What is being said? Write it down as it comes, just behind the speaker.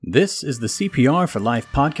This is the CPR for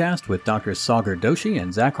Life podcast with Drs. Sagar Doshi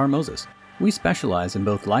and Zach Harmoses. We specialize in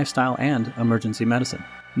both lifestyle and emergency medicine.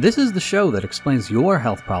 This is the show that explains your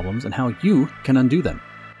health problems and how you can undo them.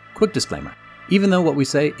 Quick disclaimer, even though what we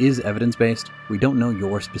say is evidence-based, we don't know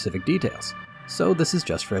your specific details. So this is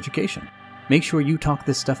just for education. Make sure you talk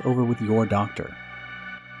this stuff over with your doctor.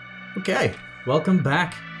 Okay, welcome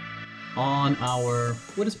back on our,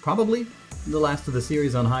 what is probably the last of the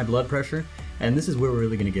series on high blood pressure. And this is where we're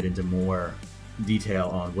really going to get into more detail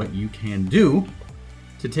on what you can do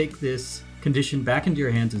to take this condition back into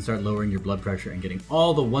your hands and start lowering your blood pressure and getting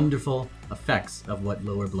all the wonderful effects of what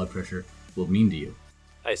lower blood pressure will mean to you.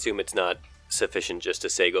 I assume it's not sufficient just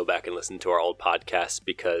to say go back and listen to our old podcasts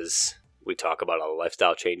because we talk about all the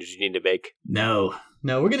lifestyle changes you need to make. No,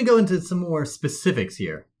 we're going to go into some more specifics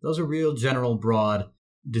here. Those are real general, broad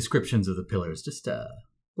descriptions of the pillars. Just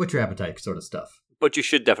whet your appetite sort of stuff. But you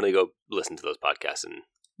should definitely go listen to those podcasts. And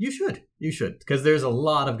You should, because there's a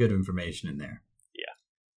lot of good information in there.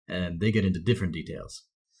 Yeah. And they get into different details.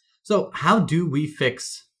 So how do we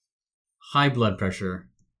fix high blood pressure?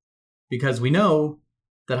 Because we know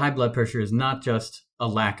that high blood pressure is not just a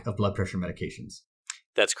lack of blood pressure medications.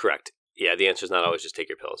 That's correct. Yeah, the answer is not always just take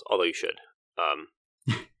your pills, although you should.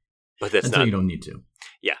 But that's Until not. you don't need to.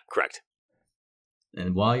 Yeah, correct.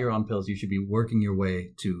 And while you're on pills, you should be working your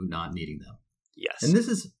way to not needing them. Yes. And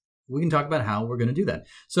we can talk about how we're going to do that.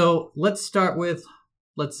 So let's start with,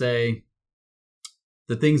 let's say,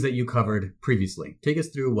 the things that you covered previously. Take us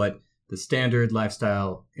through what the standard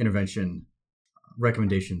lifestyle intervention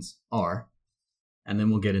recommendations are, and then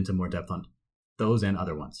we'll get into more depth on those and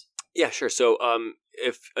other ones. Yeah, sure. So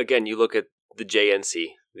if, again, you look at the JNC,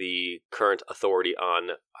 the current authority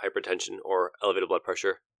on hypertension or elevated blood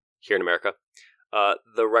pressure here in America,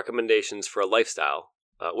 the recommendations for a lifestyle,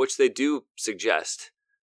 which they do suggest,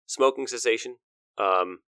 smoking cessation,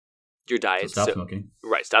 your diet. So stop smoking.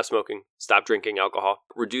 Right, stop smoking, stop drinking alcohol,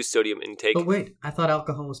 reduce sodium intake. But wait, I thought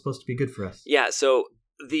alcohol was supposed to be good for us. Yeah, so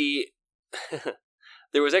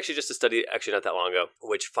there was actually just a study, actually not that long ago,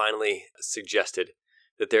 which finally suggested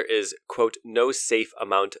that there is, quote, no safe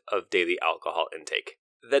amount of daily alcohol intake.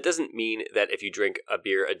 That doesn't mean that if you drink a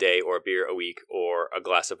beer a day or a beer a week or a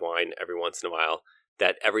glass of wine every once in a while,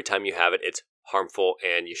 that every time you have it, it's harmful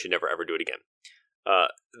and you should never ever do it again.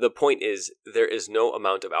 The point is, there is no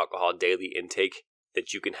amount of alcohol daily intake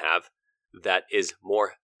that you can have that is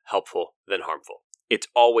more helpful than harmful. It's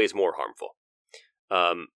always more harmful.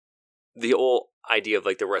 The whole idea of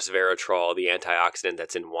like the resveratrol, the antioxidant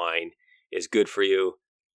that's in wine, is good for you,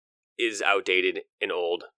 is outdated and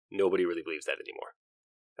old. Nobody really believes that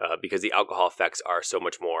anymore. Because the alcohol effects are so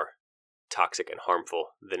much more toxic and harmful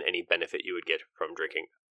than any benefit you would get from drinking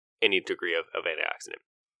any degree of antioxidant.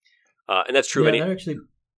 And that's true. Yeah, that actually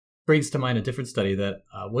brings to mind a different study that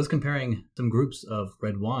was comparing some groups of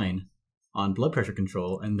red wine on blood pressure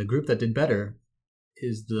control, and the group that did better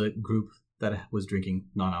is the group that was drinking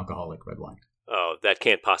non-alcoholic red wine. Oh, that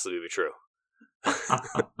can't possibly be true.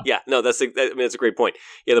 Yeah, no, that's a great point.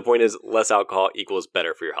 Yeah, the point is less alcohol equals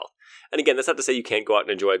better for your health. And again, that's not to say you can't go out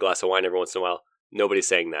and enjoy a glass of wine every once in a while. Nobody's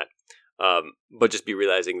saying that. But just be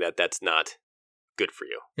realizing that that's not good for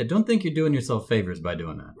you. Yeah, don't think you're doing yourself favors by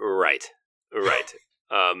doing that. Right.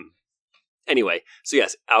 Anyway, so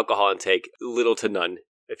yes, alcohol intake, little to none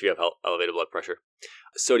if you have elevated blood pressure.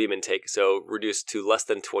 Sodium intake, so reduced to less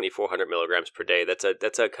than 2,400 milligrams per day. That's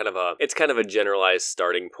a kind of a generalized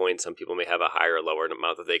starting point. Some people may have a higher or lower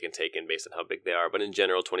amount that they can take in based on how big they are, but in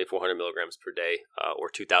general, 2,400 milligrams per day, or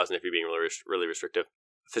 2,000 if you're being really restrictive.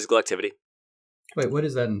 Physical activity. Wait, what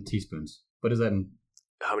is that in teaspoons? What is that in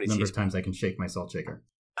how many number of times I can shake my salt shaker?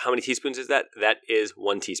 How many teaspoons is that? That is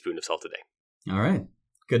 1 teaspoon of salt a day. All right.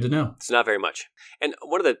 Good to know. It's not very much. And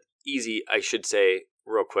one of the easy, I should say,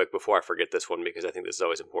 real quick before I forget this one, because I think this is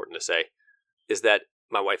always important to say, is that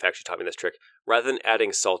my wife actually taught me this trick. Rather than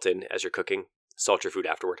adding salt in as you're cooking, salt your food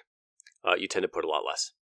afterward. You tend to put a lot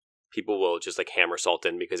less. People will just like hammer salt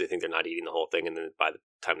in because they think they're not eating the whole thing, and then by the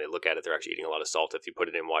time they look at it, they're actually eating a lot of salt if you put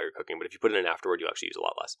it in while you're cooking. But if you put it in afterward, you actually use a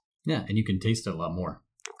lot less. Yeah, and you can taste it a lot more.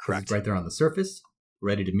 Correct. It's right there on the surface,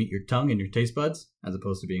 ready to meet your tongue and your taste buds, as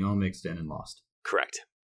opposed to being all mixed in and lost. Correct.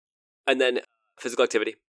 And then physical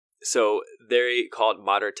activity. So they call it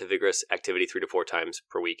moderate to vigorous activity 3 to 4 times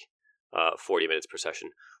per week, 40 minutes per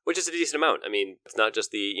session, which is a decent amount. I mean, it's not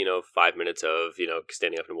just the, 5 minutes of,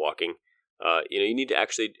 standing up and walking. You need to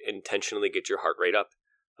actually intentionally get your heart rate up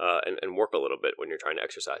and work a little bit when you're trying to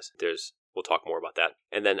exercise. We'll talk more about that.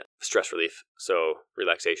 And then stress relief. So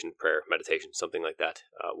relaxation, prayer, meditation, something like that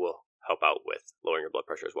will help out with lowering your blood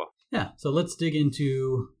pressure as well. Yeah. So let's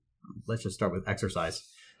just start with exercise.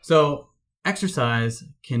 So exercise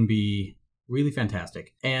can be really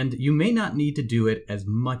fantastic. And you may not need to do it as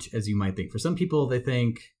much as you might think. For some people, they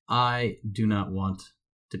think, I do not want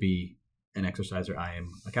to be an exerciser. I am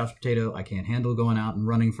a couch potato. I can't handle going out and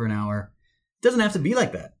running for an hour. It doesn't have to be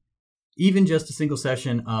like that. Even just a single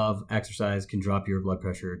session of exercise can drop your blood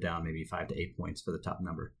pressure down maybe 5 to 8 points for the top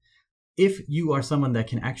number. If you are someone that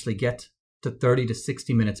can actually get to 30 to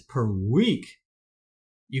 60 minutes per week,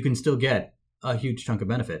 you can still get a huge chunk of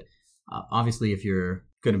benefit. Obviously, if you're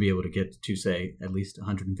going to be able to get to, say, at least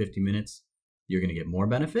 150 minutes, you're going to get more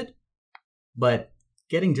benefit. But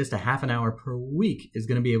getting just a half an hour per week is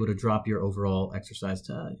going to be able to drop your overall exercise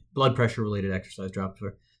to blood pressure related exercise drop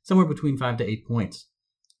for somewhere between 5 to 8 points,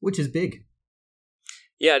 which is big.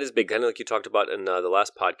 Yeah, it is big. Kind of like you talked about in the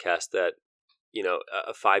last podcast that,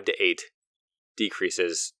 a 5 to 8 decrease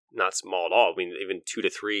is not small at all. I mean, even 2 to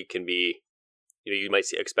 3 can be, you might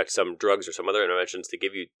expect some drugs or some other interventions to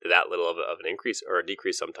give you that little of an increase or a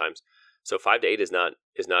decrease sometimes. So 5 to 8 is not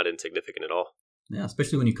insignificant at all. Yeah,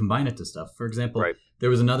 especially when you combine it to stuff. For example, right. There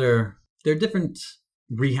are different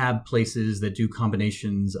rehab places that do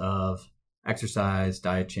combinations of exercise,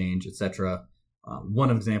 diet change, etc. One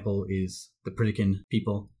example is the Pritikin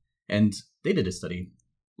people, and they did a study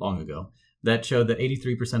long ago that showed that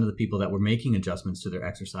 83% of the people that were making adjustments to their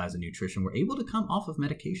exercise and nutrition were able to come off of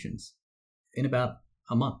medications in about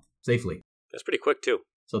a month safely. That's pretty quick too.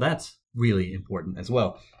 So that's really important as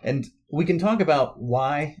well. And we can talk about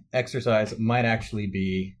why exercise might actually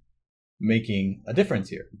be making a difference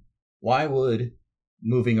here. Why would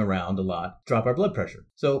moving around a lot drop our blood pressure?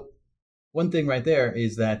 So one thing right there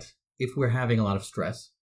is that if we're having a lot of stress,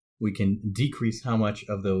 we can decrease how much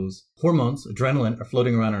of those hormones, adrenaline, are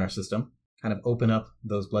floating around in our system, kind of open up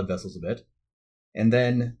those blood vessels a bit. And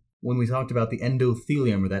then when we talked about the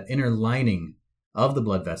endothelium, or that inner lining of the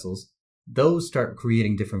blood vessels, those start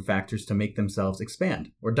creating different factors to make themselves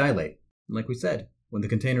expand or dilate. And like we said, when the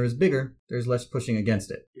container is bigger, there's less pushing against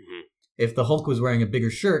it. Mm-hmm. If the Hulk was wearing a bigger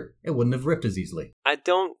shirt, it wouldn't have ripped as easily. I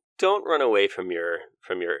don't run away from your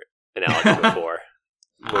analogy before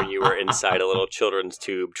when you were inside a little children's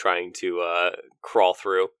tube trying to crawl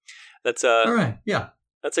through. That's all right. Yeah.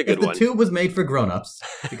 That's a good one. one. If the tube was made for grown-ups,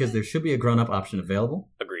 because there should be a grown-up option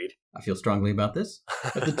available. Agreed. I feel strongly about this.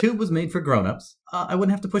 If the tube was made for grown-ups, I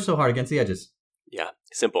wouldn't have to push so hard against the edges. Yeah,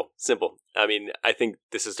 simple. I mean, I think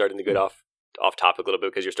this is starting to get off topic a little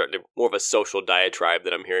bit because you're starting to more of a social diatribe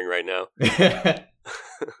that I'm hearing right now.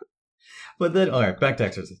 But then, all right, back to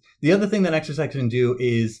exercise. The other thing that exercise can do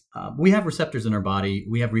is we have receptors in our body,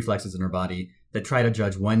 we have reflexes in our body that try to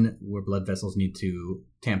judge when our blood vessels need to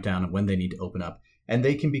tamp down and when they need to open up. And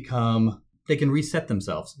they can reset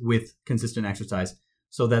themselves with consistent exercise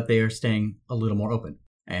so that they are staying a little more open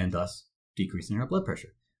and thus decreasing our blood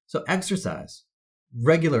pressure. So exercise,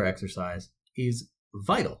 regular exercise, is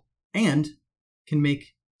vital and can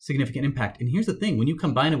make significant impact. And here's the thing, when you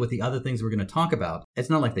combine it with the other things we're going to talk about, it's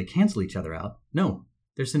not like they cancel each other out. No,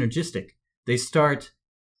 they're synergistic. They start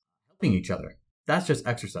helping each other. That's just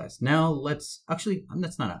exercise. Now I want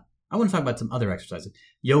to talk about some other exercises.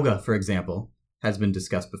 Yoga, for example, has been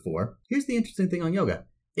discussed before. Here's the interesting thing on yoga.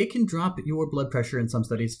 It can drop your blood pressure in some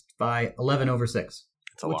studies by 11/6. That's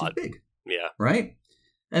a lot. Which is big. Yeah. Right?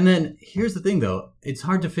 And then here's the thing, though. It's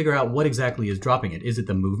hard to figure out what exactly is dropping it. Is it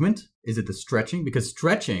the movement? Is it the stretching? Because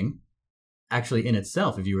stretching, actually in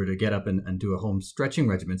itself, if you were to get up and do a home stretching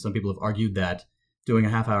regimen, some people have argued that doing a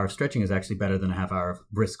half hour of stretching is actually better than a half hour of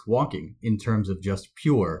brisk walking in terms of just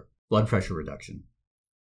pure blood pressure reduction.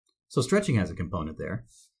 So stretching has a component there.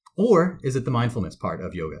 Or is it the mindfulness part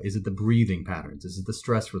of yoga? Is it the breathing patterns? Is it the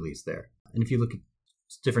stress release there? And if you look at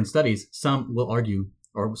different studies, some will argue,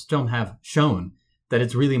 or some have shown, that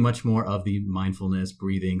it's really much more of the mindfulness,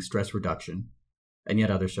 breathing, stress reduction. And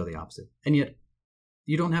yet others show the opposite. And yet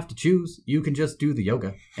you don't have to choose. You can just do the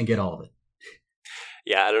yoga and get all of it.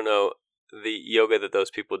 Yeah, I don't know. The yoga that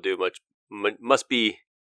those people do must be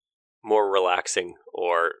more relaxing,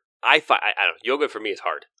 or I don't know. Yoga for me is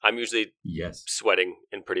hard. I'm usually sweating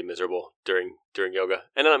and pretty miserable during yoga.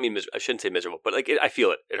 And I don't mean I shouldn't say miserable, but I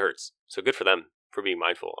feel it. It hurts. So good for them for being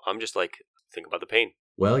mindful. I'm just think about the pain.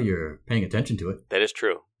 Well, you're paying attention to it. That is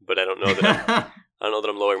true, but I don't know that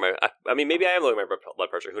I'm lowering my. I mean, maybe I am lowering my blood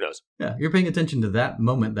pressure. Who knows? Yeah, you're paying attention to that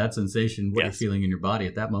moment, that sensation, what you're feeling in your body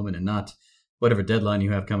at that moment, and not whatever deadline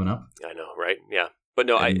you have coming up. I know, right? Yeah, but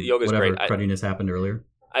no, yoga's great. Whatever crudiness happened earlier.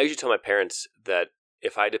 I usually tell my parents that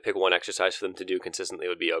if I had to pick one exercise for them to do consistently, it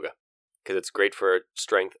would be yoga, because it's great for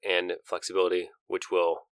strength and flexibility, which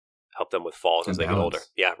will help them with falls as they get older.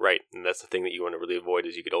 Yeah, right. And that's the thing that you want to really avoid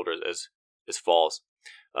as you get older is falls.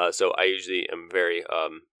 So I usually am very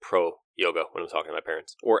pro yoga when I'm talking to my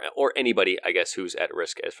parents or anybody, I guess, who's at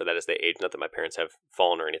risk as they age. Not that my parents have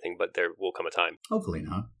fallen or anything, but there will come a time. Hopefully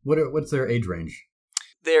not. What's their age range?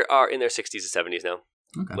 They are in their 60s to 70s now.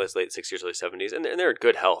 Okay. Late 60s, early 70s. And they're in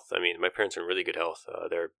good health. I mean, my parents are in really good health.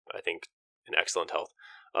 They're, I think, in excellent health.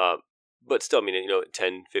 But still, I mean,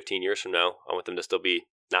 10, 15 years from now, I want them to still be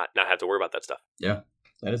not have to worry about that stuff. Yeah,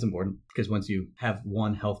 that is important. Because once you have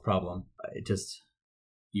one health problem, it just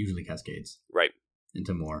usually cascades. Right.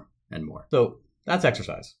 Into more and more. So that's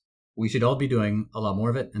exercise. We should all be doing a lot more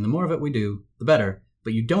of it. And the more of it we do, the better.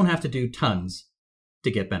 But you don't have to do tons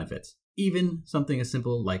to get benefits. Even something as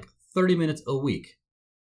simple like 30 minutes a week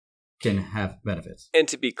can have benefits. And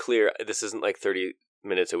to be clear, this isn't like 30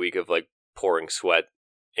 minutes a week of like pouring sweat,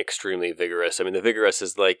 extremely vigorous. I mean, the vigorous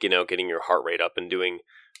is like, getting your heart rate up and doing,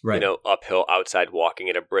 uphill outside walking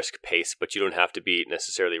at a brisk pace, but you don't have to be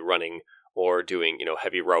necessarily running or doing,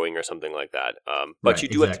 heavy rowing or something like that. But right, you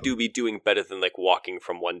do have to be doing better than like walking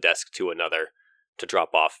from one desk to another to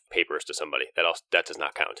drop off papers to somebody. That does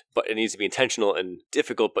not count. But it needs to be intentional and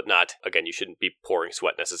difficult, but not, again, you shouldn't be pouring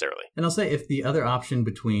sweat necessarily. And I'll say if the other option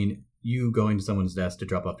between you going to someone's desk to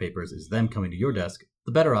drop off papers is them coming to your desk,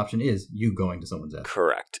 the better option is you going to someone's desk.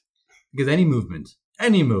 Correct. Because any movement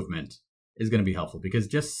is going to be helpful. Because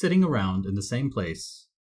just sitting around in the same place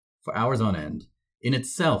for hours on end in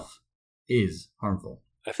itself is harmful.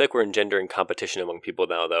 I feel like we're engendering competition among people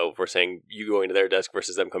now, though. We're saying you going to their desk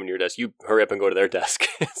versus them coming to your desk. You hurry up and go to their desk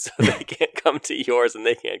so they can't come to yours and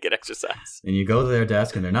they can't get exercise. And you go to their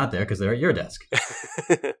desk and they're not there because they're at your desk.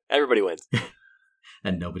 Everybody wins.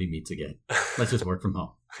 And nobody meets again. Let's just work from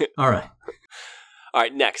home. All right. All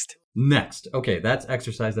right, next. Okay, that's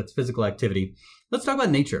exercise. That's physical activity. Let's talk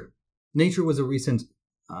about nature. Nature was a recent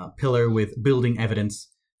pillar with building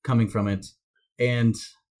evidence coming from it. And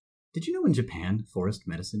did you know in Japan, forest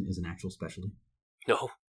medicine is an actual specialty? No.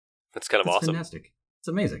 That's kind of awesome. Fantastic. It's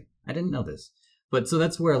amazing. I didn't know this. But so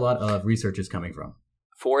that's where a lot of research is coming from.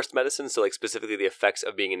 Forest medicine? So like specifically the effects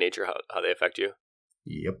of being in nature, how they affect you?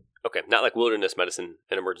 Yep. Okay. Not like wilderness medicine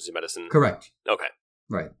and emergency medicine. Correct. Okay.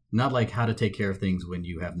 Right. Not like how to take care of things when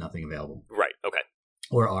you have nothing available. Right. Okay.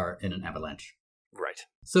 Or are in an avalanche. Right.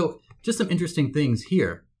 So just some interesting things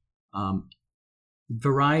here.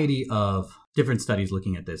 Variety of different studies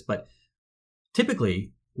looking at this. But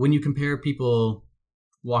typically, when you compare people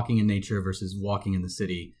walking in nature versus walking in the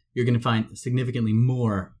city, you're going to find significantly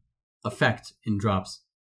more effect in drops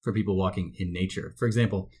for people walking in nature. For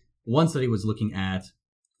example, one study was looking at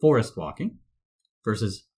forest walking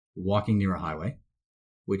versus walking near a highway,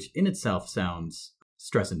 which in itself sounds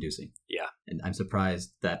stress-inducing. Yeah. And I'm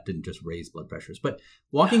surprised that didn't just raise blood pressures. But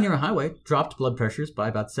walking near a highway dropped blood pressures by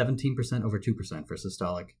about 17% over 2% for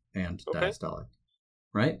systolic and diastolic,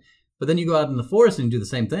 right? But then you go out in the forest and you do the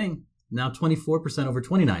same thing. Now 24% over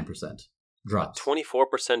 29% drops.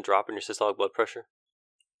 24% drop in your systolic blood pressure?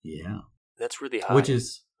 Yeah. That's really high. Which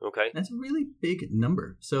is... Okay. That's a really big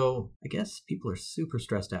number. So I guess people are super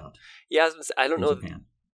stressed out. Yeah, I don't know. Japan.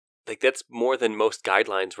 Like that's more than most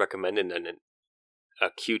guidelines recommend in an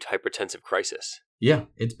acute hypertensive crisis. Yeah,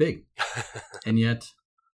 it's big. And yet,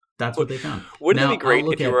 that's what they found. Wouldn't it be great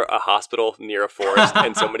if you were a hospital near a forest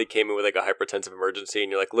and somebody came in with like a hypertensive emergency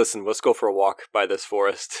and you're like, listen, let's go for a walk by this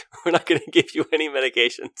forest. We're not going to give you any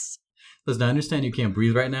medications. Listen, I understand you can't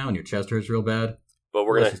breathe right now and your chest hurts real bad. But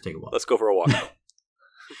let's just take a walk. Let's go for a walk.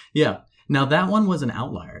 Yeah. Now, that one was an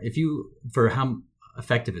outlier. For how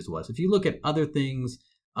effective it was. If you look at other things,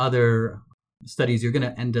 other studies, you're going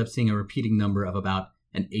to end up seeing a repeating number of about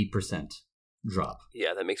an 8% drop.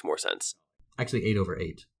 Yeah, that makes more sense. Actually, 8 over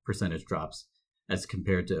 8 percentage drops as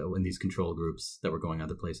compared to in these control groups that were going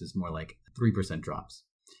other places, more like 3% drops.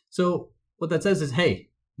 So what that says is, hey,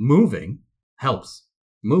 moving helps.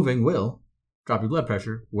 Moving will drop your blood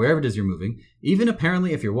pressure wherever it is you're moving, even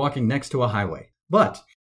apparently if you're walking next to a highway. But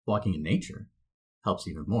walking in nature helps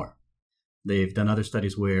even more. They've done other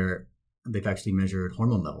studies where they've actually measured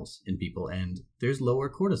hormone levels in people, and there's lower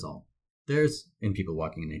cortisol. There's, in people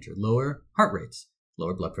walking in nature, lower heart rates,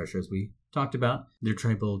 lower blood pressure, as we talked about. They're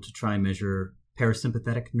able to try and measure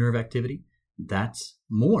parasympathetic nerve activity. That's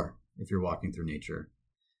more if you're walking through nature.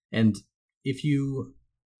 And if you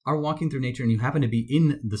are walking through nature and you happen to be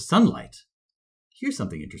in the sunlight, here's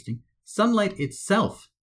something interesting. Sunlight itself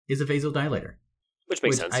is a vasodilator. Which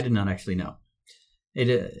makes sense. I did not actually know.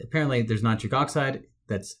 Apparently, there's nitric oxide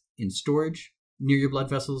that's in storage near your blood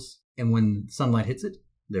vessels, and when sunlight hits it,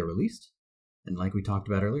 they're released. And like we talked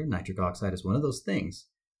about earlier, nitric oxide is one of those things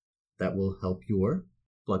that will help your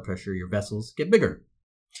blood pressure, your vessels, get bigger.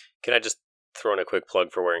 Can I just throw in a quick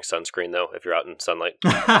plug for wearing sunscreen, though, if you're out in sunlight?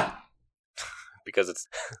 Because it's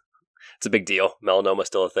It's a big deal. Melanoma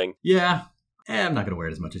still a thing. Yeah. I'm not going to wear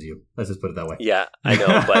it as much as you. Let's just put it that way. Yeah, I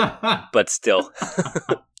know, but still.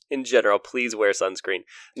 In general, please wear sunscreen.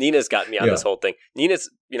 Nina's got me on this whole thing.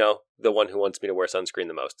 Nina's, the one who wants me to wear sunscreen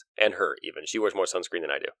the most. And her, even. She wears more sunscreen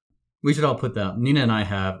than I do. We should all put that. Nina and I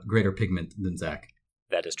have greater pigment than Zach.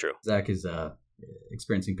 That is true. Zach is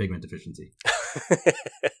experiencing pigment deficiency.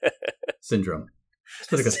 Syndrome.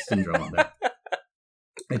 Let's put a syndrome on there.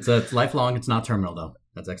 It's lifelong. It's not terminal, though.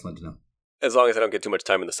 That's excellent to know. As long as I don't get too much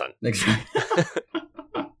time in the sun. Exactly.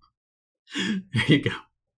 There you go.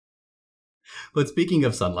 But speaking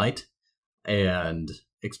of sunlight and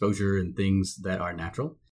exposure and things that are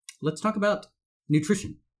natural, let's talk about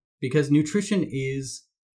nutrition. Because nutrition is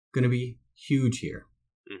going to be huge here.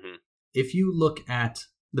 Mm-hmm. If you look at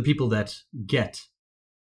the people that get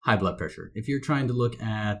high blood pressure, if you're trying to look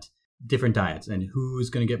at different diets and who's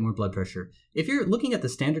going to get more blood pressure, if you're looking at the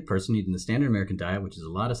standard person eating the standard American diet, which is a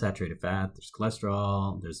lot of saturated fat, there's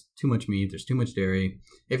cholesterol, there's too much meat, there's too much dairy.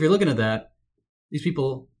 If you're looking at that, these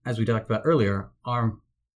people, as we talked about earlier, are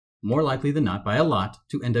more likely than not, by a lot,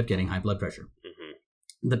 to end up getting high blood pressure.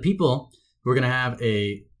 Mm-hmm. The people who are going to have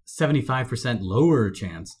a 75% lower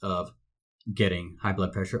chance of getting high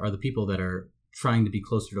blood pressure are the people that are trying to be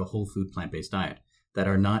closer to a whole food plant-based diet, that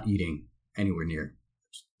are not eating anywhere near,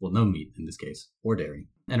 well, no meat in this case, or dairy,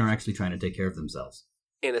 and are actually trying to take care of themselves.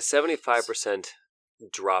 And a 75%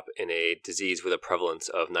 drop in a disease with a prevalence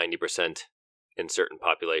of 90% in certain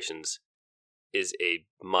populations is a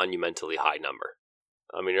monumentally high number.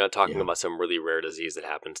 I mean, you're not talking about some really rare disease that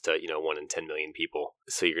happens to, 1 in 10 million people.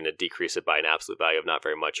 So you're going to decrease it by an absolute value of not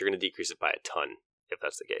very much. You're going to decrease it by a ton, if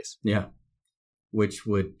that's the case. Yeah. Which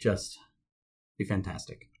would just be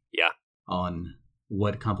fantastic. Yeah. On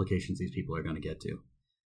what complications these people are going to get to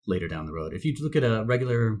later down the road. If you look at a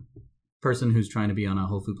regular person who's trying to be on a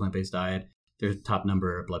whole food plant-based diet, their top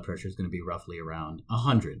number of blood pressure is going to be roughly around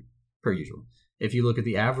 100 per usual. If you look at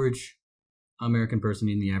the average American person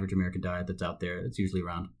eating the average American diet that's out there, it's usually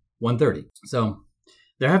around 130. So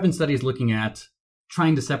there have been studies looking at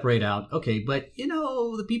trying to separate out, okay, but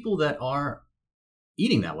the people that are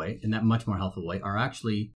eating that way, in that much more healthful way, are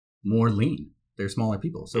actually more lean. They're smaller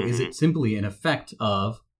people. So is it simply an effect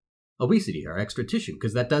of obesity or extra tissue?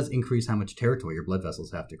 Because that does increase how much territory your blood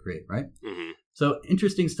vessels have to create, right? Mm-hmm. So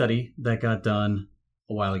interesting study that got done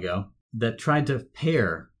a while ago that tried to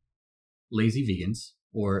pair lazy vegans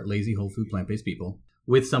or lazy whole food plant-based people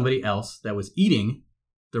with somebody else that was eating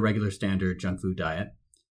the regular standard junk food diet,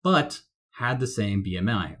 but had the same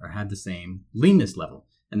BMI or had the same leanness level.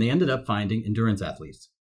 And they ended up finding endurance athletes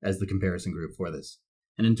as the comparison group for this.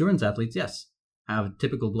 And endurance athletes, yes, have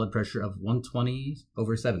typical blood pressure of 120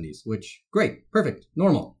 over 70s, which, great, perfect,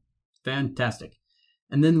 normal, fantastic.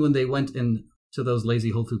 And then when they went into those lazy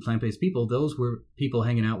whole food plant-based people, those were people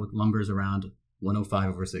hanging out with numbers around 105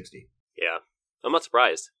 over 60. Yeah. I'm not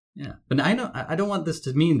surprised. Yeah. But I don't want this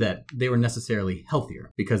to mean that they were necessarily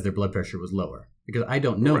healthier because their blood pressure was lower. Because I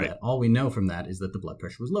don't know that. All we know from that is that the blood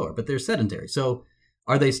pressure was lower. But they're sedentary. So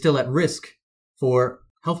are they still at risk for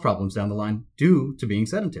health problems down the line due to being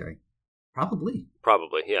sedentary? Probably.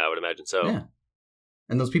 Probably. Yeah, I would imagine so. Yeah.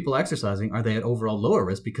 And those people exercising, are they at overall lower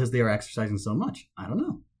risk because they are exercising so much? I don't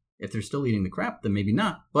know. If they're still eating the crap, then maybe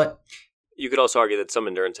not. But you could also argue that some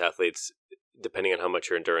endurance athletes, depending on how much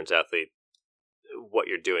you're an endurance athlete, what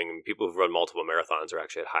you're doing, people who've run multiple marathons are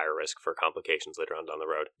actually at higher risk for complications later on down the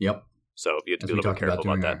road. Yep. So you have to be a little bit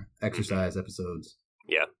careful about that. Exercise episodes.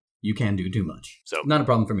 Yeah. You can do too much. So not a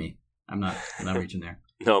problem for me. I'm not reaching there.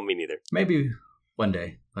 No, me neither. Maybe one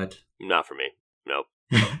day, but not for me. Nope.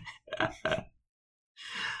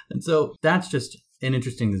 And so that's just an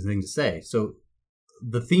interesting thing to say. So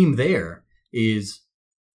the theme there is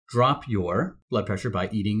drop your blood pressure by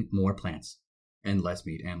eating more plants and less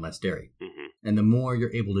meat and less dairy. Mm-hmm. And the more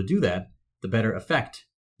you're able to do that, the better effect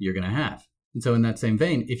you're going to have. And so in that same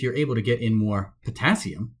vein, if you're able to get in more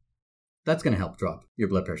potassium, that's going to help drop your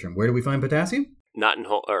blood pressure. And where do we find potassium? Not in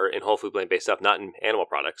whole food plant-based stuff, not in animal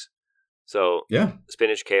products. So yeah,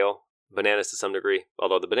 spinach, kale, bananas to some degree.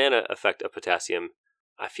 Although the banana effect of potassium,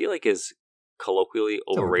 I feel like is colloquially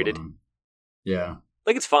overrated. Yeah.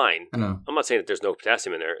 Like it's fine. I know. I'm not saying that there's no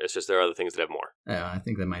potassium in there. It's just there are other things that have more. Yeah, I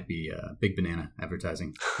think that might be big banana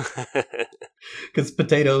advertising. Because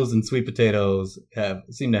potatoes and sweet potatoes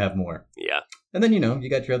seem to have more. Yeah. And then, you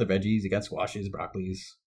got your other veggies. You got squashes, broccolis,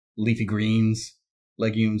 leafy greens,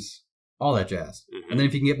 legumes, all that jazz. Mm-hmm. And then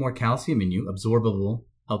if you can get more calcium in you, absorbable,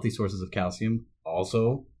 healthy sources of calcium,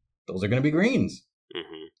 also, those are going to be greens.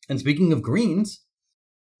 Mm-hmm. And speaking of greens,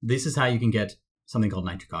 this is how you can get something called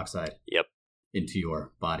nitric oxide. Yep. Into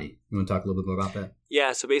your body. You want to talk a little bit more about that?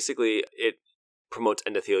 Yeah, so basically it promotes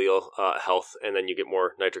endothelial health, and then you get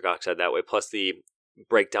more nitric oxide that way. Plus the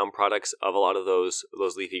breakdown products of a lot of those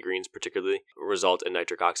leafy greens particularly result in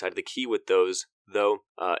nitric oxide. The key with those, though,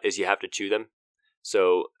 is you have to chew them.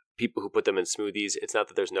 So people who put them in smoothies, it's not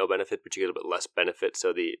that there's no benefit, but you get a bit less benefit.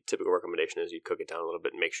 So the typical recommendation is you cook it down a little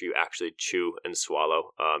bit and make sure you actually chew and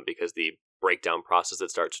swallow, because the breakdown process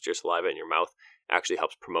that starts with your saliva in your mouth actually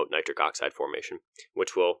helps promote nitric oxide formation,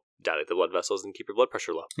 which will dilate the blood vessels and keep your blood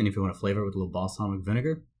pressure low. And if you want to flavor it with a little balsamic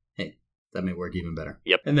vinegar, hey, that may work even better.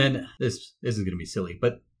 Yep. And then this is going to be silly,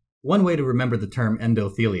 but one way to remember the term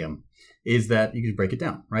endothelium is that you can break it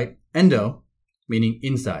down, right? Endo, meaning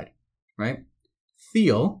inside, right?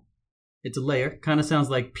 Thel, it's a layer, kind of sounds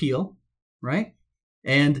like peel, right?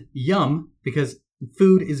 And yum, because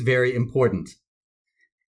food is very important.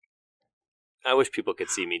 I wish people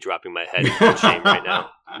could see me dropping my head in shame right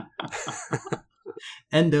now.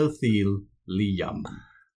 Endothelium.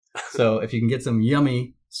 So if you can get some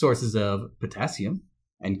yummy sources of potassium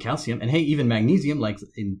and calcium, and hey, even magnesium, like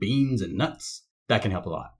in beans and nuts, that can help a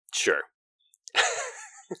lot. Sure.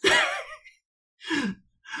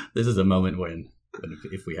 This is a moment when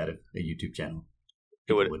if we had a YouTube channel,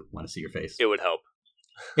 people would want to see your face. It would help.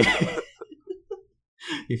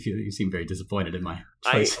 You seem very disappointed in my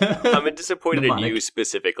choice. I'm disappointed in you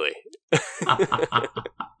specifically. All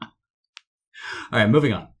right,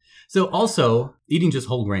 moving on. So also, eating just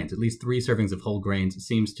whole grains, at least 3 servings of whole grains,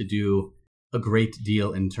 seems to do a great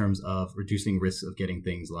deal in terms of reducing risks of getting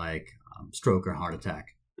things like stroke or heart attack.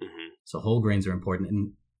 Mm-hmm. So whole grains are important.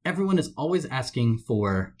 And everyone is always asking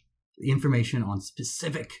for information on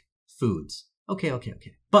specific foods. Okay.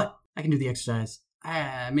 But I can do the exercise.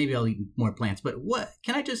 Maybe I'll eat more plants. But what?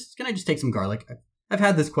 Can I just take some garlic? I've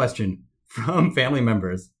had this question from family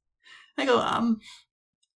members. I go,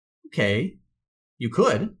 okay. You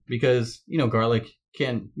could, because, garlic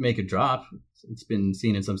can make a drop. It's been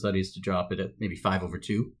seen in some studies to drop it at maybe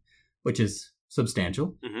 5/2, which is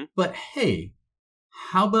substantial. Mm-hmm. But hey,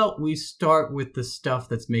 how about we start with the stuff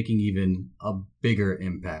that's making even a bigger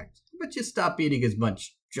impact? But just stop eating as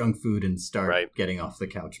much junk food and start getting off the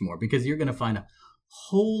couch more, because you're going to find a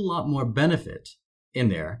whole lot more benefit in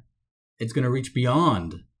there. It's going to reach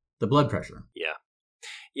beyond the blood pressure.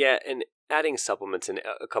 Yeah, and adding supplements and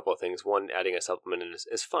a couple of things. One, adding a supplement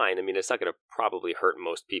is fine. I mean, it's not going to probably hurt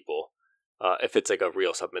most people if it's like a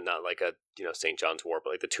real supplement, not like a St. John's wort,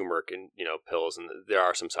 but like the turmeric and pills. And there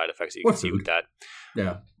are some side effects that you can see with that.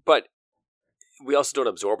 Yeah, but we also don't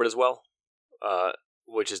absorb it as well,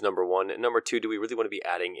 which is number one. And number two, do we really want to be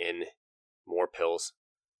adding in more pills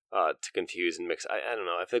to confuse and mix? I don't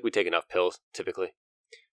know. I feel like we take enough pills typically.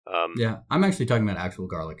 Yeah, I'm actually talking about actual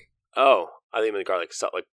garlic. Oh, I think the garlic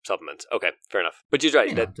supplements. Okay, fair enough. But you're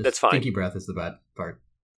right. That's fine. Stinky breath is the bad part.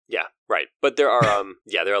 Yeah, right. But there are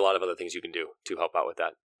there are a lot of other things you can do to help out with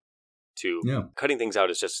that. Cutting things out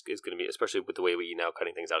is going to be, especially with the way we eat now,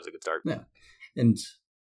 cutting things out is a good start. Yeah, and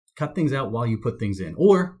cut things out while you put things in,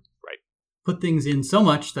 or put things in so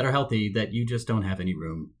much that are healthy that you just don't have any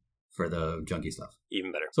room for the junky stuff.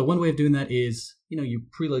 Even better. So one way of doing that is, you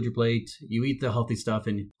preload your plate, you eat the healthy stuff,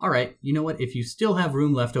 and all right, you know what? If you still have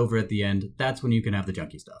room left over at the end, that's when you can have the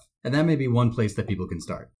junky stuff. And that may be one place that people can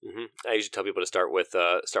start. Mm-hmm. I usually tell people to start with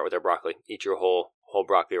their broccoli. Eat your whole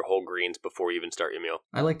broccoli or whole greens before you even start your meal.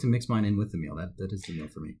 I like to mix mine in with the meal. That is the meal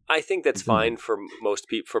for me. I think that's fine for most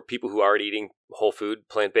people, for people who are already eating whole food,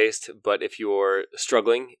 plant-based. But if you're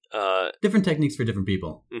struggling... different techniques for different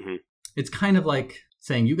people. Mm-hmm. It's kind of like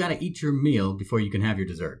saying you got to eat your meal before you can have your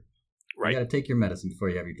dessert. Right. You got to take your medicine before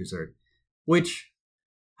you have your dessert, which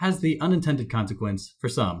has the unintended consequence for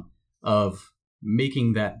some of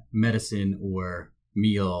making that medicine or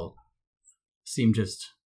meal seem just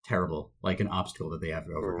terrible, like an obstacle that they have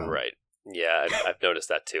to overcome. Right. Yeah, I've noticed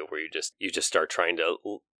that too, where you just start trying to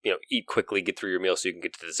eat quickly, get through your meal so you can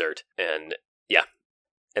get to dessert, and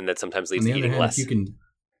that sometimes leads to eating less. If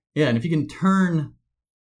you can turn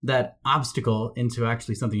that obstacle into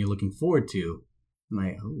actually something you're looking forward to,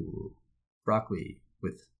 like, ooh, broccoli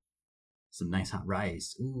with some nice hot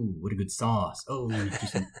rice. Ooh, what a good sauce. Oh, do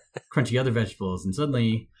some crunchy other vegetables. And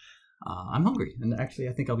suddenly I'm hungry. And actually,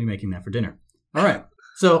 I think I'll be making that for dinner. All right.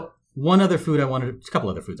 So a couple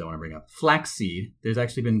other foods I want to bring up. Flaxseed. There's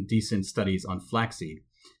actually been decent studies on flaxseed.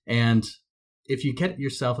 And if you get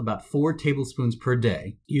yourself about 4 tablespoons per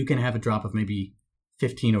day, you can have a drop of maybe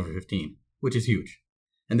 15/15, which is huge.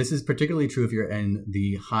 And this is particularly true if you're in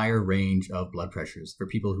the higher range of blood pressures. For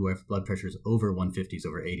people who have blood pressures over 150s,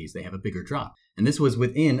 over 80s, they have a bigger drop. And this was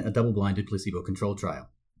within a double-blinded placebo-controlled trial.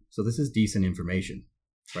 So this is decent information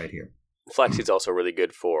right here. Flaxseed's also really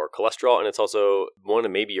good for cholesterol, and it's also one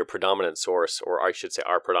of maybe your predominant source, or I should say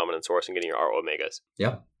our predominant source in getting your R omegas.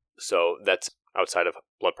 Yep. So that's outside of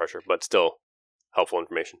blood pressure, but still helpful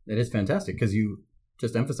information. It is fantastic because you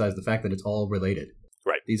just emphasize the fact that it's all related.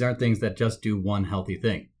 Right. These aren't things that just do one healthy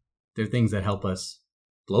thing. They're things that help us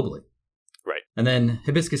globally. Right. And then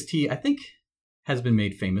hibiscus tea, I think, has been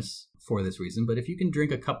made famous for this reason, but if you can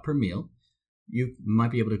drink a cup per meal, you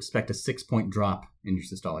might be able to expect a 6-point drop in your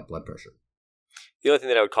systolic blood pressure. The only thing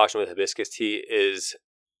that I would caution with hibiscus tea is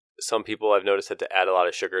some people I've noticed had to add a lot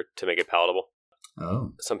of sugar to make it palatable.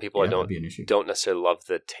 Oh. Some people that'd be an issue. don't necessarily love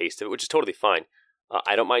the taste of it, which is totally fine.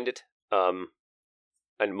 I don't mind it.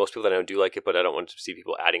 And most people that I know do like it, but I don't want to see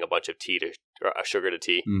people adding a bunch of tea or sugar to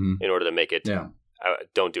tea in order to make it. Yeah.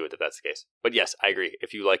 Don't do it if that's the case. But yes, I agree.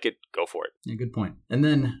 If you like it, go for it. Yeah, good point. And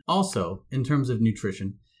then also, in terms of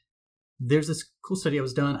nutrition, there's this cool study that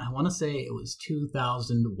was done. I want to say it was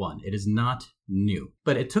 2001. It is not new,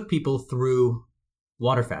 but it took people through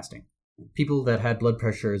water fasting. People that had blood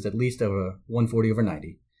pressures at least over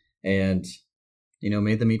 140/90, and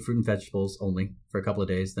made them eat fruit and vegetables only for a couple of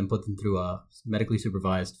days, then put them through a medically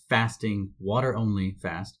supervised fasting, water-only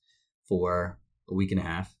fast for a week and a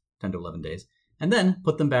half, 10 to 11 days, and then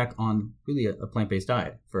put them back on really a plant-based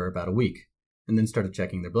diet for about a week, and then started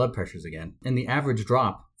checking their blood pressures again. And the average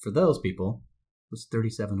drop for those people was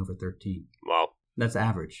 37/13. Wow. That's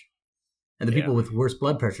average. And the people with worse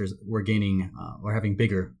blood pressures were gaining or having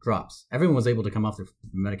bigger drops. Everyone was able to come off their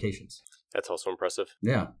medications. That's also impressive.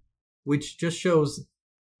 Yeah. Which just shows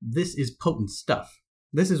this is potent stuff.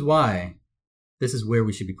 This is why this is where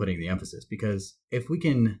we should be putting the emphasis. Because if we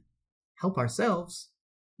can help ourselves,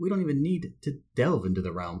 we don't even need to delve into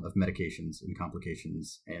the realm of medications and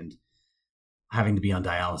complications and having to be on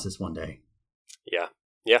dialysis one day. Yeah.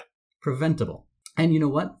 Yeah. Preventable. And you know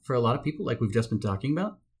what? For a lot of people, like we've just been talking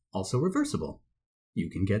about, also reversible. You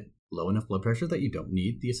can get low enough blood pressure that you don't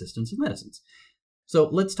need the assistance of medicines. So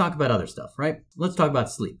let's talk about other stuff, right? Let's talk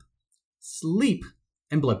about sleep. Sleep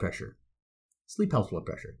and blood pressure. Sleep helps blood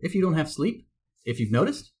pressure. If you don't have sleep, if you've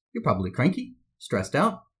noticed, you're probably cranky, stressed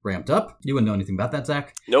out, ramped up. You wouldn't know anything about that,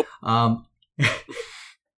 Zach. Nope.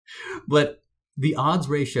 But the odds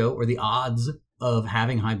ratio, or the odds of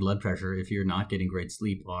having high blood pressure if you're not getting great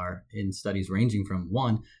sleep, are in studies ranging from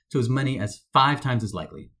 1 to as many as 5 times as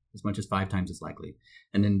likely. As much as 5 times as likely.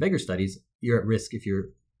 And in bigger studies, you're at risk if you're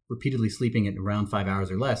repeatedly sleeping at around 5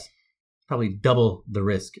 hours or less, probably double the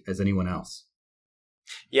risk as anyone else.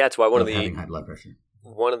 Yeah, it's why having high blood pressure.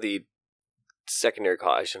 One of the secondary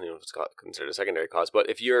cause, I shouldn't even know if it's considered a secondary cause, but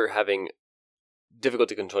if you're having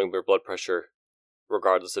difficulty controlling your blood pressure,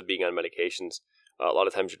 regardless of being on medications, a lot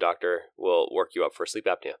of times your doctor will work you up for sleep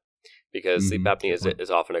apnea, because sleep apnea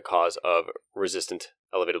is often a cause of resistant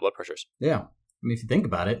elevated blood pressures. Yeah. I mean, if you think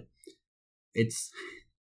about it, it's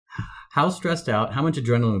how stressed out, how much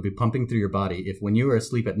adrenaline would be pumping through your body if when you were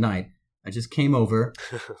asleep at night, I just came over,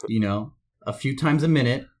 a few times a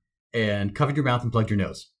minute and covered your mouth and plugged your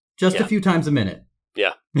nose. Just a few times a minute.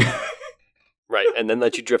 Yeah. Right. And then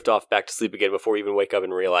let you drift off back to sleep again before you even wake up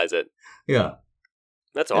and realize it. Yeah.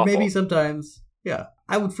 That's awful. And maybe sometimes,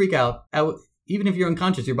 I would freak out. Even if you're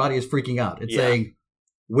unconscious, your body is freaking out. It's saying,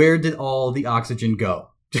 where did all the oxygen go?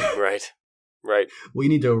 Right. Right. We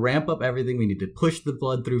need to ramp up everything. We need to push the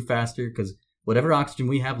blood through faster, because whatever oxygen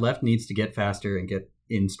we have left needs to get faster and get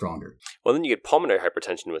in stronger. Well, then you get pulmonary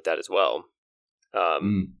hypertension with that as well,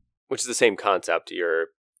 which is the same concept.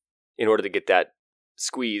 In order to get that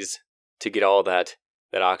squeeze, to get all that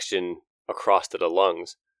oxygen across to the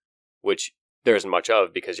lungs, which there isn't much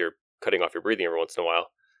of because you're cutting off your breathing every once in a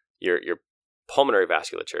while, your pulmonary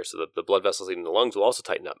vasculature, so the blood vessels leading the lungs, will also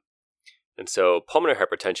tighten up. And so pulmonary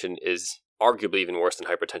hypertension is arguably even worse than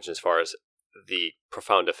hypertension as far as the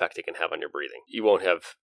profound effect it can have on your breathing. You won't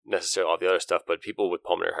have necessarily all the other stuff, but people with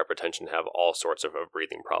pulmonary hypertension have all sorts of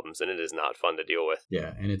breathing problems, and it is not fun to deal with.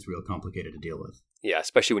 Yeah, and it's real complicated to deal with. Yeah,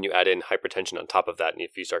 especially when you add in hypertension on top of that, and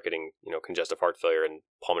if you start getting, congestive heart failure, and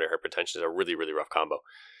pulmonary hypertension is a really, really rough combo.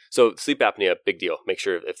 So sleep apnea, big deal. Make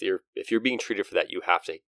sure if you're being treated for that, you have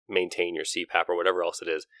to maintain your CPAP or whatever else it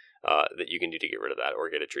is that you can do to get rid of that or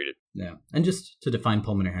get it treated. Yeah, and just to define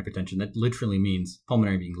pulmonary hypertension, that literally means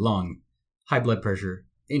pulmonary being lung, high blood pressure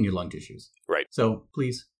in your lung tissues. Right. So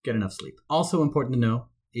please get enough sleep. Also important to know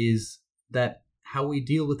is that how we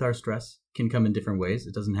deal with our stress can come in different ways.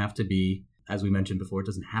 It doesn't have to be, as we mentioned before, it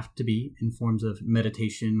doesn't have to be in forms of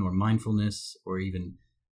meditation or mindfulness or even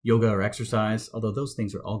yoga or exercise, although those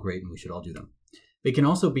things are all great and we should all do them. They can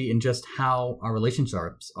also be in just how our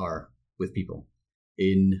relationships are with people,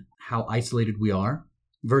 in how isolated we are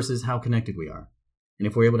versus how connected we are. And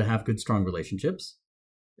if we're able to have good, strong relationships,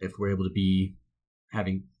 if we're able to be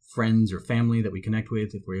having friends or family that we connect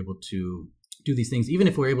with, if we're able to do these things, even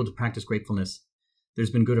if we're able to practice gratefulness, there's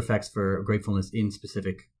been good effects for gratefulness in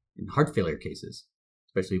heart failure cases,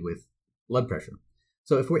 especially with blood pressure.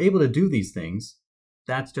 So if we're able to do these things,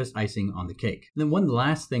 that's just icing on the cake. And then one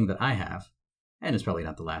last thing that I have, and it's probably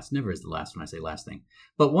not the last, never is the last when I say last thing,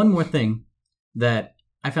 but one more thing that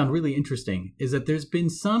I found really interesting is that there's been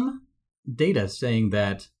some data saying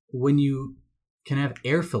that when you can have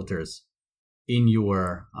air filters in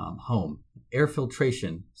your home, air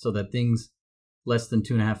filtration, so that things less than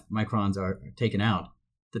 2.5 microns are taken out,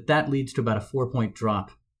 that leads to about a 4-point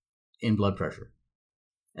drop in blood pressure.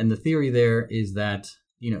 And the theory there is that,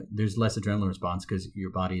 there's less adrenaline response because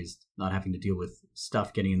your body is not having to deal with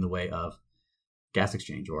stuff getting in the way of gas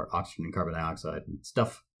exchange or oxygen and carbon dioxide and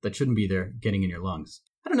stuff that shouldn't be there getting in your lungs.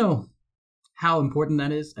 I don't know how important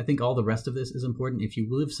that is. I think all the rest of this is important. If you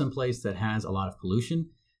live someplace that has a lot of pollution,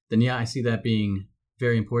 then yeah, I see that being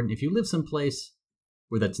very important. If you live someplace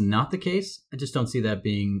where that's not the case, I just don't see that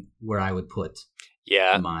being where I would put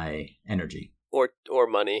my energy. Or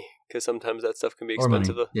money, because sometimes that stuff can be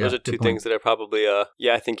expensive. Yeah, those are two things that are probably,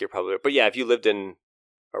 I think you're probably, but yeah, if you lived in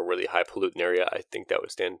a really high pollutant area, I think that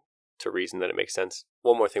would stand to reason that it makes sense.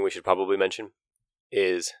 One more thing we should probably mention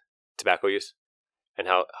is tobacco use and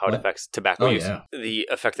how it affects tobacco use. Yeah. The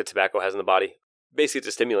effect that tobacco has on the body. Basically, it's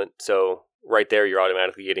a stimulant. So right there, you're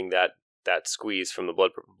automatically getting that squeeze from the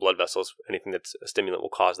blood vessels. Anything that's a stimulant will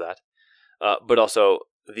cause that. But also,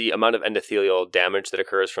 the amount of endothelial damage that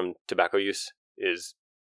occurs from tobacco use is,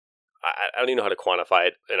 I don't even know how to quantify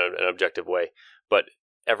it in an objective way, but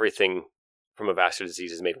everything from a vascular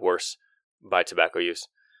disease is made worse by tobacco use.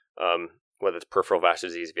 Whether it's peripheral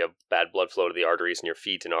vascular disease, if you have bad blood flow to the arteries in your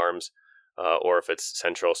feet and arms, or if it's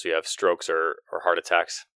central, so you have strokes or heart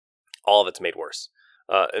attacks, all of it's made worse.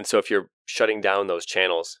 And so if you're shutting down those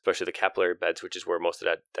channels, especially the capillary beds, which is where most of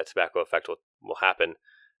that tobacco effect will happen,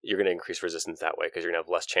 you're going to increase resistance that way because you're going to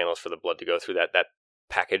have less channels for the blood to go through that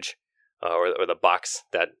package or the box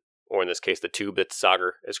or in this case, the tube that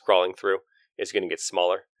Sagar is crawling through is going to get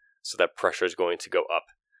smaller. So that pressure is going to go up.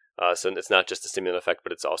 So it's not just the stimulant effect,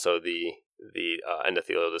 but it's also the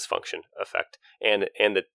endothelial dysfunction effect and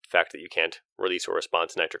the fact that you can't release or respond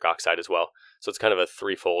to nitric oxide as well. So it's kind of a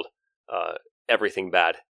threefold, everything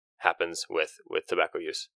bad happens with tobacco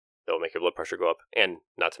use. They'll make your blood pressure go up, and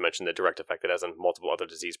not to mention the direct effect it has on multiple other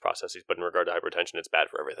disease processes. But in regard to hypertension, it's bad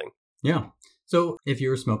for everything. Yeah. So if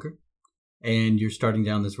you're a smoker and you're starting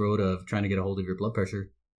down this road of trying to get a hold of your blood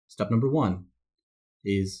pressure, step number 1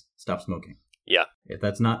 is stop smoking. Yeah. If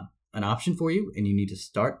that's not an option for you and you need to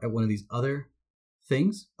start at one of these other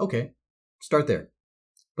things, okay, start there.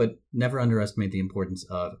 But never underestimate the importance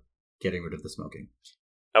of getting rid of the smoking.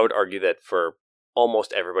 I would argue that for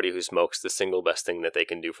almost everybody who smokes, the single best thing that they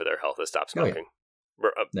can do for their health is stop smoking.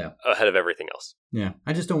 Ahead of everything else. Yeah.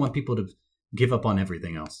 I just don't want people to give up on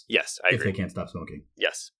everything else. Yes, I agree. If they can't stop smoking.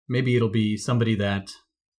 Yes. Maybe it'll be somebody that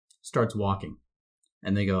starts walking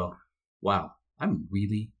and they go, wow, I'm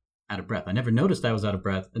really out of breath. I never noticed I was out of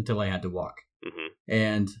breath until I had to walk. Mm-hmm.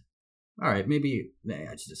 And all right, maybe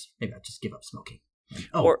I just give up smoking.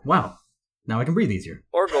 Wow. Now I can breathe easier.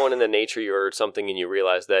 Or going into nature or something and you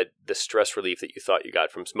realize that the stress relief that you thought you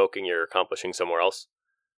got from smoking, you're accomplishing somewhere else.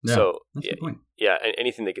 Yeah, so that's the point. Yeah,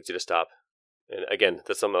 anything that gets you to stop. And again,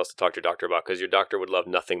 that's something else to talk to your doctor about, because your doctor would love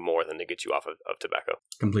nothing more than to get you off of tobacco.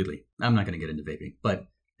 Completely. I'm not going to get into vaping, but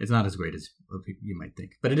it's not as great as you might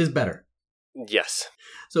think. But it is better. Yes.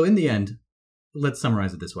 So in the end, let's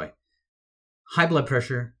summarize it this way. High blood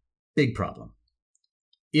pressure, big problem.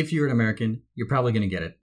 If you're an American, you're probably going to get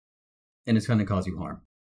it, and it's going to cause you harm.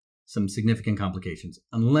 Some significant complications,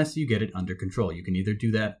 unless you get it under control. You can either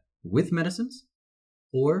do that with medicines,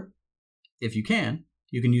 or if you can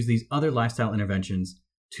use these other lifestyle interventions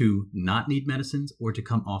to not need medicines or to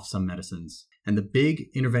come off some medicines. And the big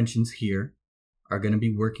interventions here are going to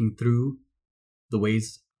be working through the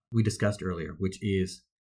ways we discussed earlier, which is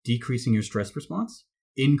decreasing your stress response,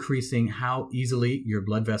 increasing how easily your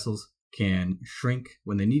blood vessels can shrink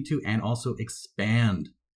when they need to, and also expand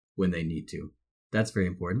when they need to. That's very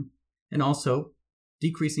important. And also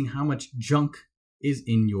decreasing how much junk is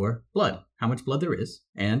in your blood, how much blood there is,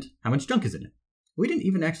 and how much junk is in it. We didn't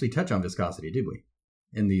even actually touch on viscosity, did we,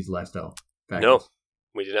 in these lifestyle factors? No,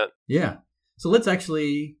 we did not. Yeah. So let's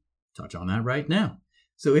actually touch on that right now.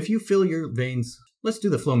 So if you fill your veins, let's do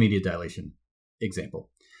the flow media dilation example.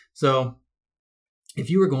 So if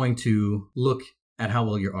you were going to look at how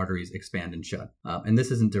well your arteries expand and shut, and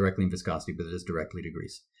this isn't directly in viscosity, but it is directly to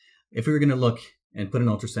grease. If we were going to look and put an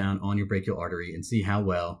ultrasound on your brachial artery and see how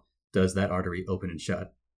well does that artery open and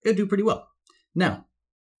shut, it'd do pretty well. Now,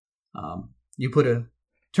 You put a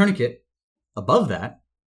tourniquet above that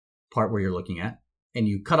part where you're looking at, and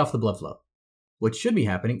you cut off the blood flow. What should be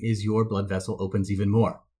happening is your blood vessel opens even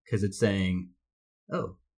more because it's saying,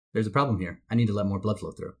 oh, there's a problem here. I need to let more blood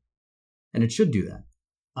flow through. And it should do that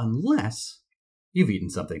unless you've eaten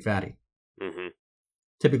something fatty. Mm-hmm.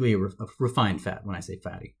 Typically a refined fat. When I say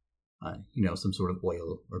fatty, some sort of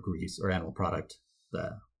oil or grease or animal product.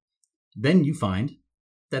 Then you find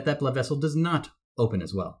that blood vessel does not open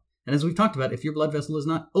as well. And as we've talked about, if your blood vessel is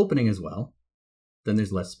not opening as well, then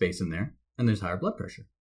there's less space in there and there's higher blood pressure.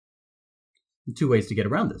 2 ways to get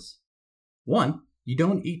around this. 1, you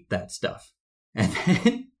don't eat that stuff. And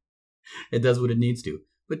then it does what it needs to.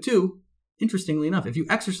 But 2, interestingly enough, if you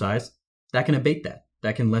exercise, that can abate that.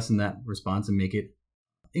 That can lessen that response and make it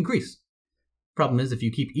increase. Problem is, if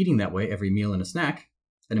you keep eating that way every meal and a snack,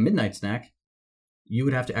 and a midnight snack, you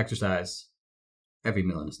would have to exercise every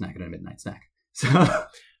meal and a snack and a midnight snack. So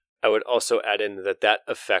I would also add in that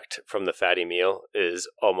effect from the fatty meal is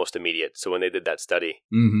almost immediate. So when they did that study,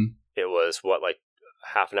 It was like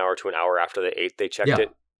half an hour to an hour after they ate, they checked it.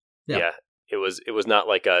 Yeah. It was not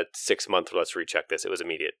like a 6-month, let's recheck this. It was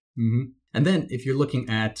immediate. Mm-hmm. And then if you're looking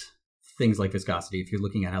at things like viscosity, if you're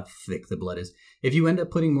looking at how thick the blood is, if you end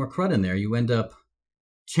up putting more crud in there, you end up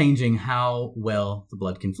changing how well the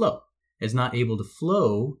blood can flow. It's not able to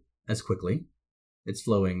flow as quickly. It's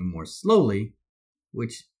flowing more slowly,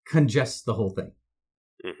 which congests the whole thing.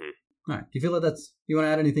 Mm-hmm. All right. Do you feel like you want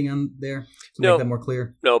to add anything on there to make that more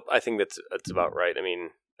clear? Nope. I think that's about right. I mean,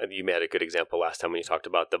 you had a good example last time when you talked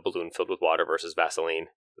about the balloon filled with water versus Vaseline,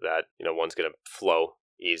 that, one's going to flow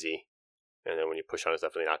easy. And then when you push on it, it's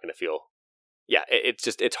definitely not going to feel. Yeah,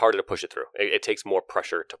 it's harder to push it through. It takes more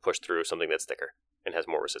pressure to push through something that's thicker and has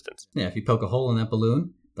more resistance. Yeah, if you poke a hole in that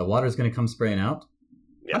balloon, the water's going to come spraying out.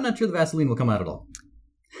 Yep. I'm not sure the Vaseline will come out at all.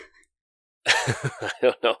 I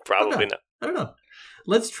don't know. Probably not. I don't know.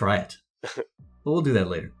 Let's try it. But we'll do that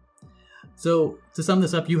later. So, to sum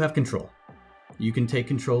this up, you have control. You can take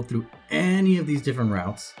control through any of these different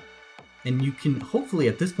routes. And you can hopefully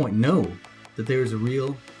at this point know that there is a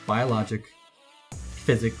real biologic,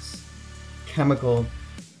 physics, chemical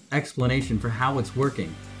explanation for how it's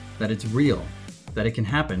working. That it's real. That it can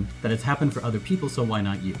happen. That it's happened for other people, so why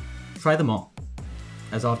not you? Try them all.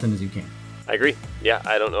 As often as you can. I agree. Yeah,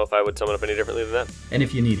 I don't know if I would sum it up any differently than that. And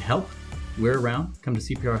if you need help, we're around. Come to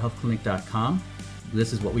cprhealthclinic.com.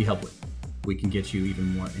 This is what we help with. We can get you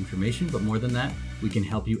even more information, but more than that, we can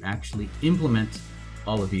help you actually implement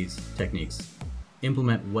all of these techniques.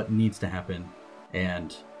 Implement what needs to happen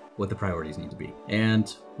and what the priorities need to be.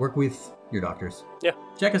 And work with your doctors. Yeah.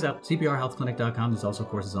 Check us out, cprhealthclinic.com. There's also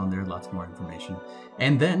courses on there, lots more information.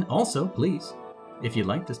 And then also, please, if you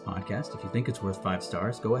like this podcast, if you think it's worth 5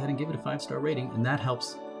 stars, go ahead and give it a 5-star rating, and that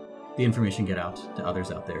helps the information get out to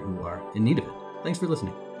others out there who are in need of it. Thanks for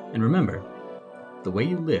listening. And remember, the way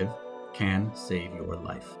you live can save your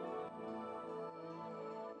life.